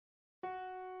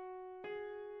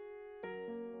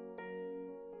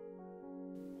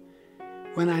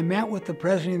When I met with the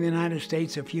President of the United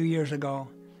States a few years ago,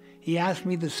 he asked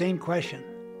me the same question.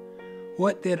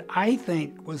 What did I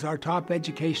think was our top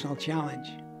educational challenge?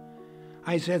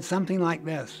 I said something like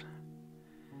this: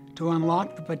 to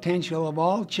unlock the potential of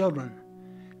all children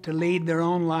to lead their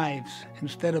own lives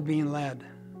instead of being led.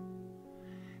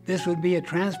 This would be a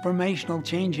transformational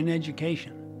change in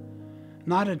education,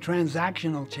 not a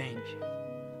transactional change.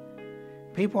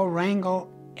 People wrangle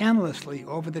endlessly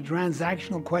over the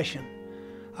transactional question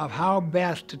of how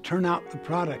best to turn out the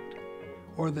product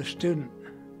or the student.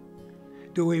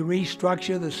 Do we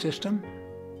restructure the system?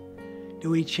 Do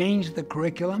we change the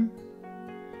curriculum?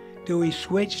 Do we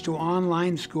switch to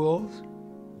online schools?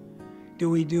 Do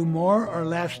we do more or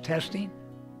less testing?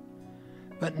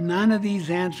 But none of these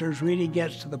answers really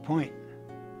gets to the point.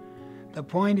 The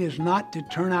point is not to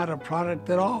turn out a product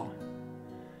at all.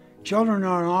 Children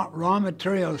are not raw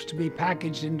materials to be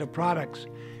packaged into products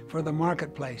for the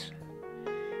marketplace.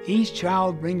 Each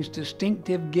child brings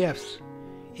distinctive gifts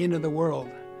into the world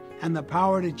and the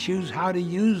power to choose how to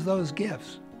use those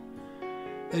gifts.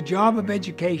 The job of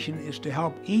education is to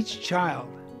help each child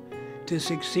to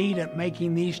succeed at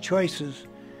making these choices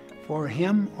for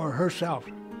him or herself.